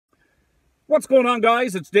What's going on,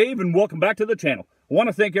 guys? It's Dave, and welcome back to the channel. I want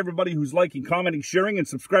to thank everybody who's liking, commenting, sharing, and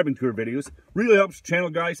subscribing to our videos. Really helps the channel,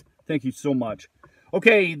 guys. Thank you so much.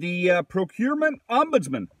 Okay, the Procurement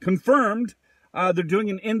Ombudsman confirmed they're doing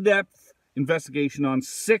an in-depth investigation on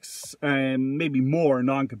 6 and maybe more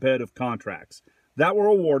non-competitive contracts that were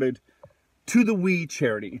awarded to the WE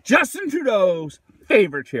charity, Justin Trudeau's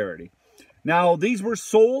favorite charity. Now, these were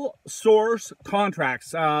sole source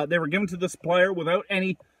contracts. They were given to the supplier without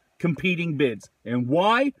any competing bids. And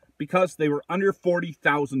why? Because they were under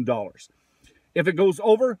 $40,000. If it goes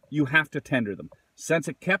over, you have to tender them. Since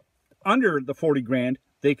it kept under the 40 grand,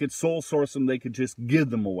 they could sole source them. They could just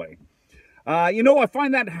give them away. You know, I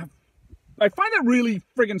find that really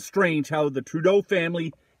friggin' strange how the Trudeau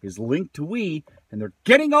family is linked to WE, and they're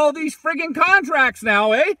getting all these friggin' contracts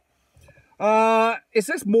now, eh? Is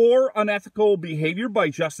this more unethical behavior by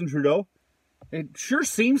Justin Trudeau? It sure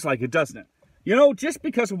seems like it, doesn't it? You know, just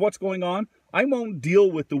because of what's going on, I won't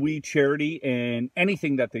deal with the WE charity and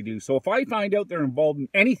anything that they do. So if I find out they're involved in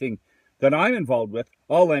anything that I'm involved with,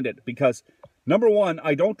 I'll end it. Because, number one,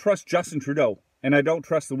 I don't trust Justin Trudeau, and I don't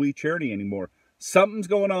trust the WE charity anymore. Something's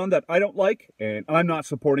going on that I don't like, and I'm not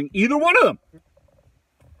supporting either one of them.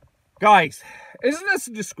 Guys, isn't this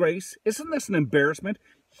a disgrace? Isn't this an embarrassment?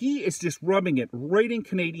 He is just rubbing it right in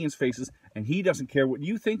Canadians' faces, and he doesn't care what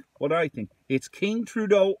you think, what I think. It's King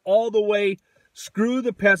Trudeau all the way. Screw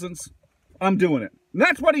the peasants. I'm doing it. And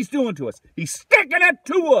that's what he's doing to us. He's sticking it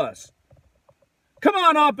to us. Come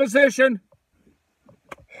on, opposition.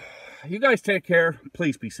 You guys take care.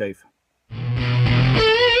 Please be safe.